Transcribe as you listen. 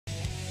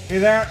Hey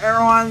there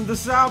everyone,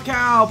 this is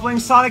raocow playing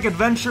Sonic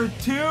Adventure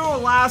 2.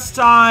 Last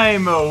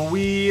time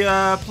we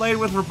played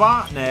with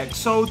Robotnik,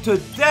 so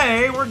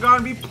today we're going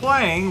to be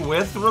playing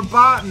with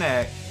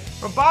Robotnik.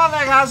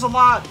 Robotnik has a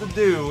lot to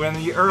do in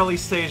the early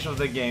stage of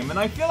the game, and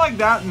I feel like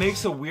that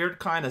makes a weird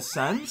kind of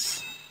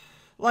sense.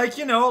 Like,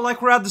 you know,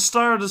 like we're at the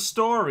start of the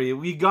story,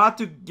 we got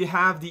to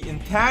have the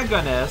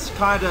antagonist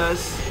kind of...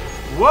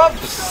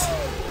 Whoops!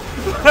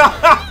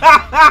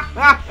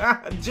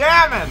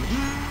 Jamming!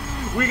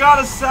 We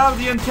gotta set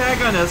the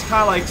antagonist,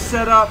 kind of like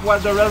set up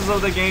what the rest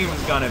of the game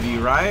is gonna be,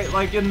 right?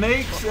 Like it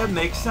makes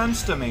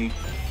sense to me.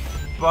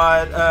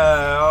 But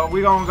we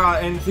don't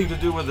got anything to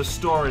do with the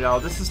story now.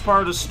 This is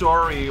part of the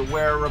story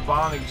where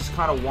Robotnik just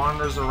kind of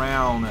wanders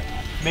around,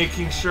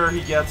 making sure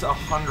he gets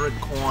 100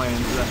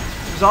 coins.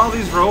 There's all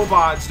these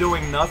robots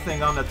doing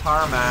nothing on the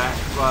tarmac,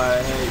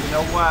 but hey, you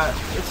know what?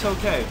 It's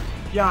okay.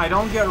 Yeah, I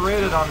don't get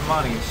rated on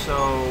money,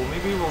 so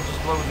maybe we'll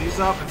just blow these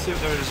up and see if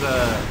there's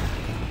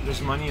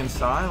money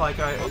inside.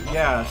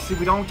 Yeah, see,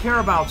 we don't care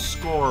about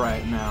score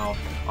right now.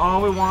 All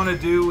we want to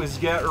do is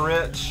get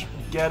rich,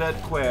 get it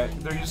quick.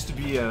 There used to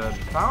be a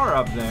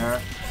power-up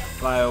there,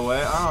 by the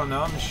way. I don't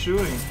know, I'm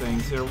shooting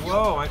things here.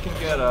 Whoa, I can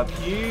get up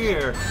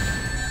here.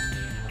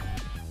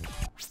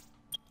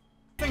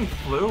 Thing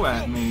flew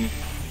at me.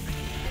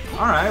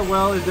 Alright,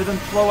 well, it didn't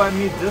flow at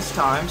me this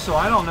time, so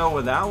I don't know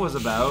what that was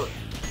about.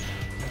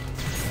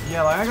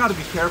 Yeah, like, I gotta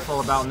be careful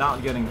about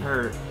not getting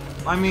hurt.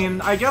 I mean,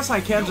 I guess I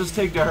can just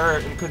take the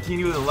hurt and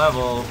continue the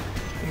level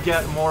and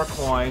get more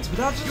coins, but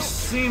that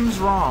just seems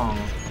wrong.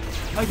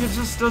 Like, it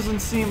just doesn't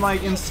seem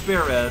like in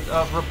spirit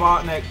of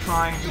Robotnik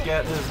trying to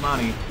get his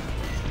money.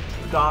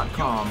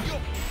 .com.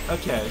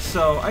 Okay,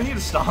 so I need to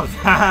stop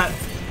that.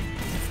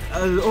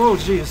 Oh,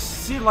 jeez.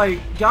 See, like,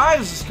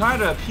 guys just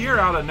kind of appear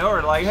out of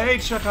nowhere, like, hey,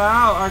 check it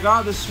out, I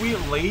got this sweet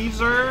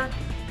laser.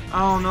 I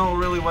don't know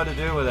really what to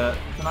do with it.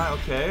 Can I?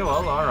 Okay,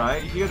 well,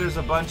 alright. Here there's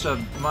a bunch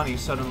of money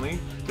suddenly.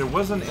 There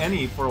wasn't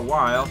any for a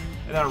while.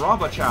 And then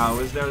RoboChow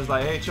is there. It's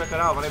like, hey, check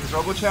it out. My name is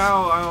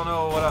RoboChow. I don't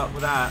know what up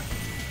with that.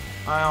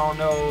 I don't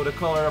know the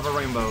color of a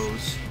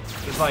rainbows.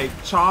 There's like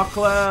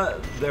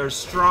chocolate, there's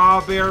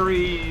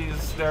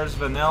strawberries, there's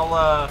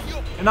vanilla,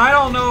 and I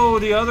don't know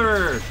the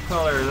other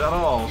colors at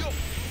all.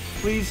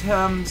 Please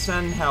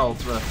send help.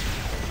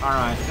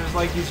 Alright, there's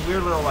like these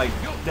weird little like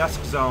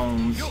desk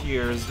zones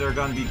here. Is there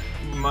gonna be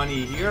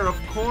money here? Of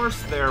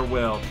course there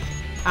will.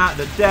 At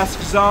the desk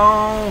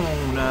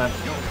zone,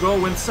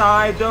 go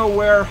inside the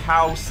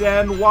warehouse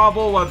and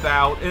wobble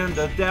about in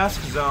the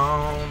desk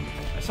zone.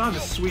 I saw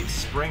this sweet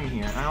spring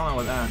here. I don't know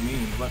what that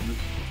means. But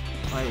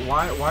like,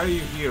 why are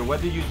you here?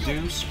 What do you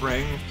do,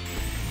 Spring?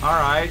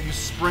 Alright, you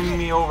spring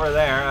me over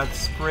there.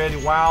 That's pretty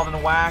wild and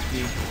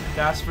wacky.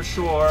 That's for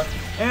sure.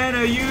 And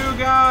you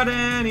got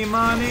any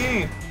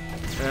money?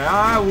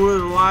 I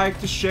would like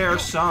to share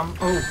some.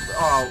 Oh,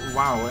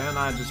 wow, and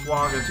I just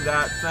walked into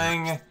that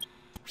thing.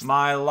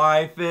 My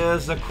life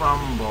is a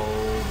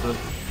crumbled.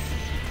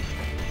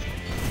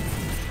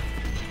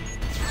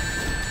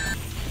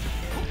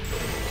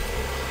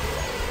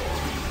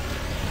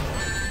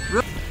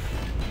 Really?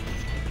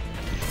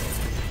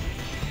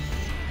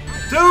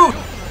 Dude!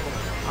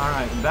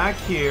 Alright, back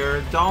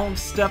here. Don't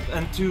step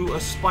into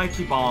a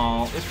spiky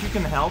ball. If you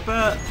can help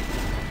it.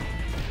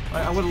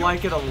 I would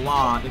like it a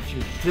lot if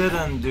you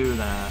didn't do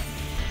that.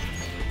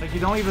 Like, you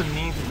don't even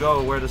need to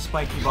go where the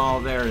spiky ball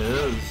there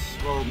is.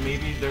 Well,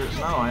 maybe there's...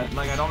 No, I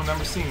don't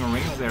remember seeing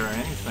rings there or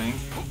anything.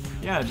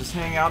 Yeah, just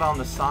hang out on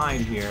the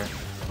side here.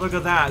 Look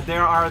at that.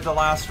 There are the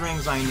last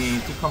rings I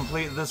need to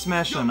complete this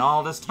mission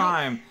all this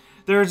time.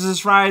 There's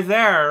this right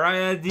there,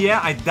 right at the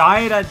end. I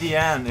died at the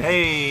end.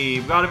 Hey,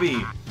 gotta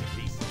be.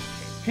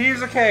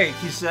 Here's a cake,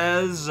 he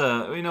says.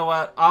 You know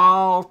what?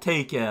 I'll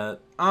take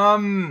it.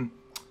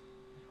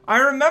 I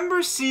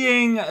remember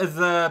seeing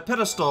the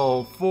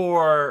pedestal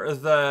for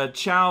the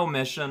Chow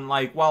mission,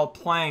 like, while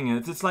playing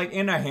it. It's like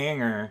in a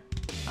hangar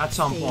at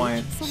some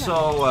point.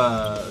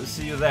 So,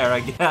 see you there,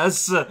 I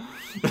guess. What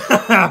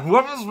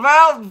was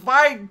found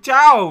by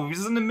Chow?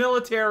 He's in the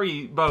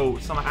military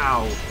boat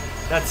somehow.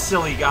 That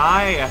silly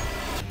guy.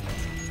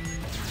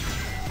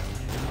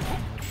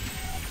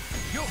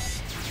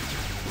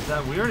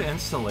 That weird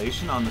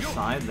installation on the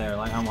side there,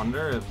 like, I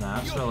wonder if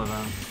that's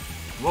relevant.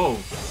 Whoa,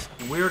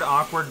 weird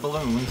awkward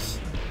balloons.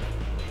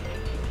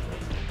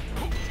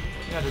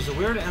 Yeah, there's a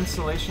weird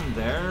installation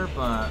there,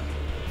 but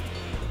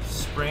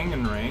spring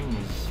and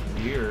rings,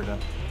 weird.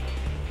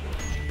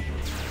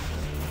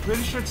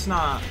 Pretty sure it's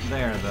not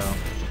there though.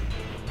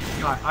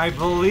 I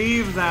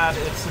believe that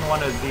it's in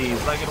one of these.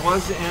 Like it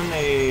was in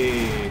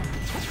a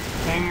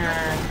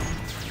hangar,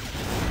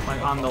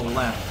 like on the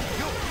left.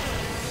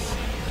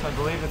 So I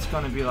believe it's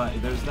gonna be like,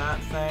 there's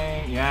that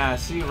thing. Yeah,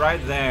 see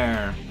right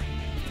there.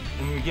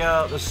 And we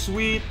get the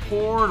sweet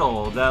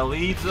portal that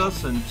leads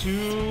us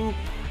into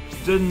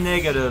the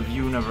negative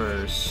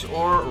universe.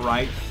 Or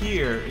right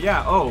here.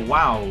 Yeah, oh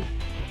wow.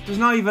 There's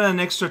not even an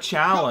extra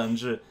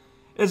challenge.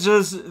 It's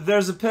just,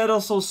 there's a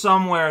pedestal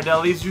somewhere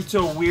that leads you to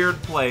a weird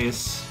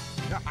place.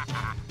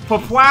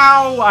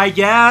 Wow, I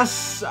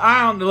guess.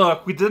 I don't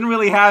look. We didn't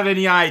really have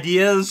any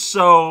ideas,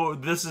 so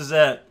this is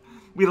it.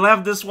 We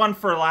left this one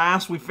for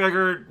last. We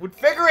figured we'd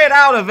figure it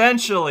out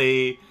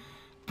eventually,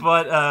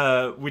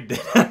 but we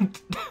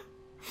didn't.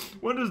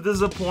 What a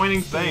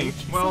disappointing thing.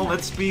 Well,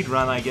 let's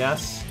speedrun, I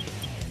guess.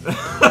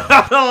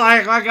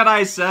 Like, what can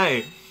I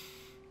say?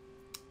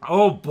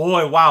 Oh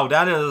boy, wow,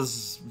 that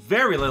is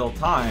very little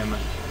time.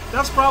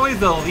 That's probably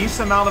the least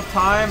amount of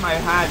time I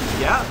had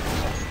yet.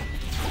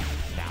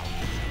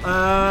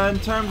 In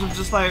terms of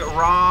just like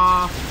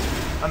raw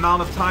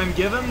amount of time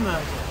given.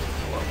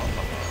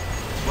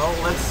 Well,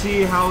 let's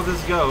see how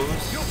this goes.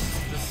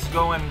 This is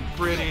going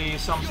pretty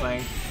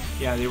something.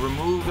 Yeah, they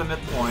removed the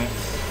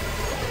midpoints.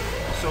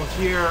 So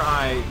here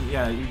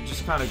you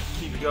just kind of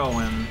keep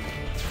going.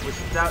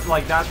 With that,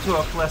 like, that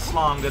took less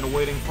long than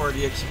waiting for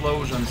the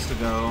explosions to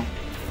go.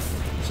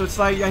 So it's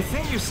like, I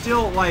think you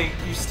still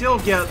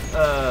get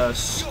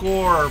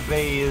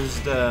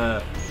score-based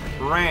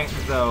rank,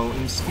 though,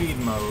 in speed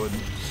mode.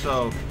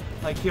 So,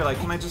 like, here, like,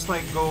 can I just,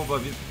 like, go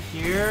above it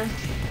here?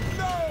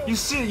 You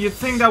see, you'd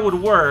think that would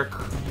work,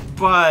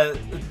 but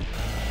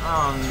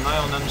I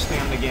don't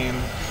understand the game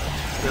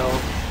still,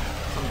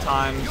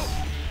 sometimes.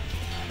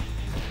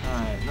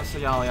 Alright, that's the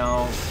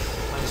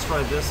Yal-Yals. I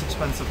destroyed this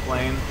expensive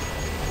plane.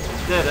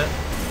 Did it.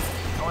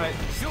 Oh wait,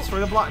 destroy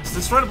the block. Just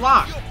destroy the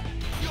block!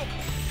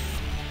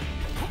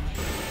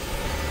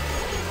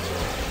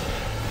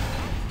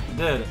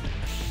 Did it.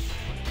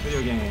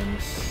 Video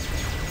games.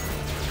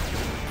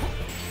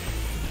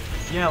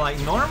 Yeah, like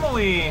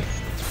normally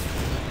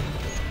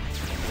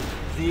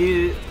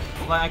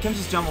I can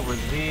just jump over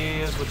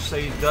these, which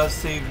does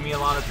save me a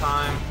lot of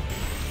time.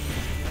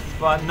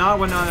 But not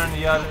when I'm on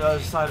the other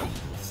side of...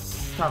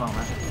 Come on,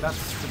 man. That's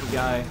a stupid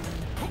guy.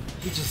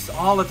 He just,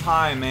 all the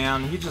time,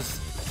 man, he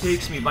just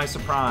takes me by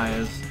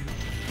surprise.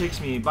 Takes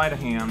me by the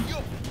hand. You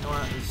know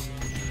what? Just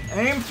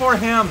aim for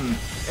him!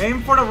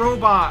 Aim for the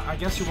robot! I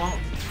guess you won't.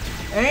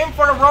 Aim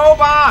for the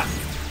robot!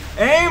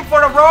 Aim for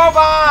the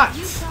robot!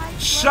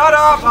 Shut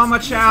up,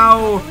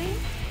 Amachow!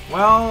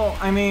 Well,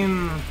 I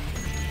mean...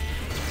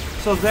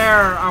 So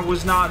there, I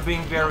was not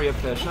being very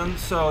efficient,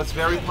 so it's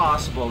very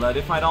possible that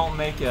if I don't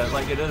make it,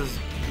 like it is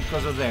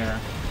because of there,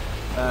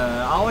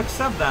 I'll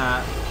accept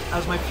that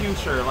as my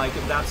future, like,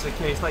 if that's the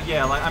case. Like,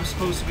 yeah, like, I'm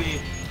supposed to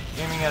be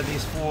aiming at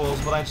these fools,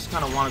 but I just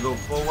kind of want to go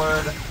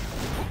forward.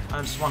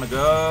 I just want to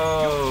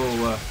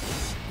go.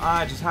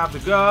 I just have to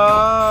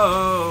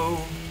go.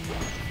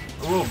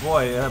 Oh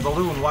boy,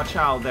 Balloon, watch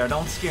out there.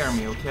 Don't scare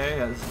me,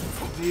 okay?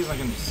 These I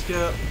can just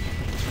skip.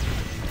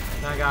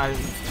 That guy,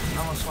 I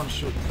almost want to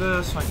shoot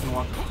this so I can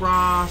walk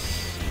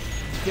across.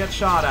 Get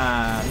shot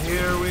at.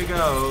 Here we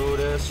go.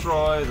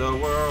 Destroy the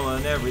world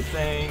and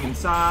everything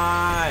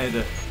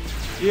inside.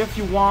 If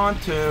you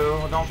want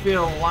to, don't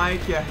feel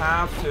like you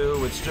have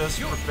to. It's just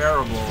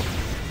preferable.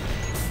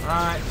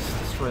 Alright,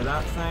 destroy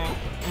that thing.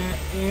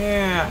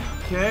 Yeah.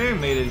 Okay,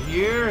 made it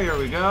here. Here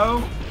we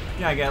go.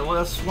 Yeah, I get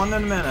less one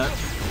in a minute.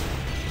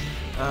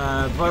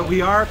 But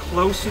we are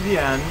close to the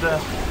end.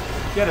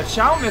 Yeah, the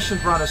Chow mission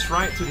brought us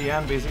right to the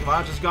end, basically. Well,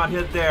 I just got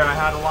hit there. I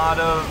had a lot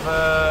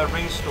of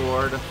ring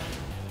stored.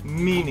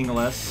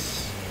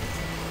 Meaningless.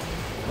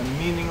 A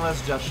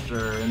meaningless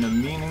gesture in a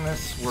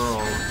meaningless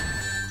world.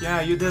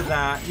 Yeah, you did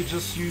that.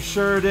 You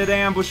sure did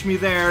ambush me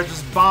there.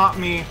 Just bop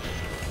me.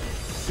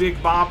 Big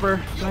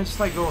bopper. Can I just,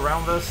 like, go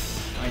around this?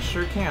 I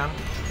sure can.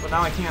 But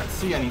now I can't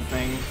see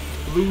anything.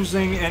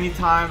 Losing any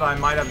time that I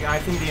might have... I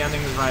think the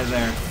ending is right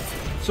there.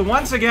 So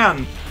once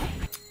again,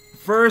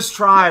 first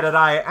try that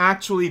I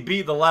actually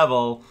beat the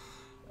level.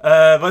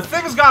 But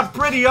things got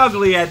pretty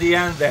ugly at the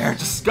end there.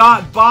 Just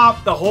got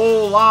bopped a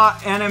whole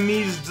lot.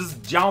 Enemies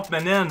just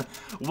jumping in,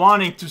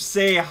 wanting to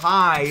say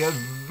hi. A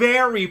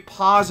very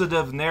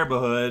positive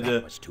neighborhood.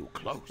 That was too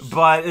close.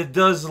 But it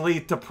does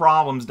lead to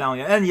problems down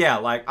here. And yeah,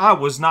 like, I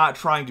was not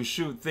trying to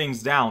shoot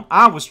things down.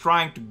 I was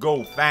trying to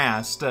go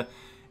fast.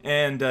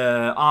 And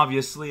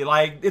obviously,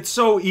 like, it's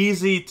so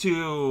easy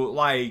to,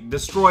 like,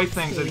 destroy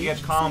things and get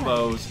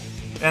combos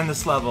in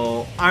this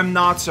level. I'm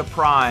not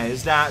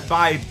surprised that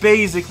by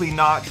basically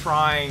not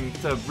trying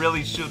to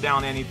really shoot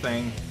down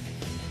anything,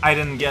 I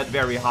didn't get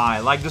very high.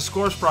 Like, the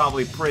score's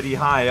probably pretty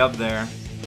high up there.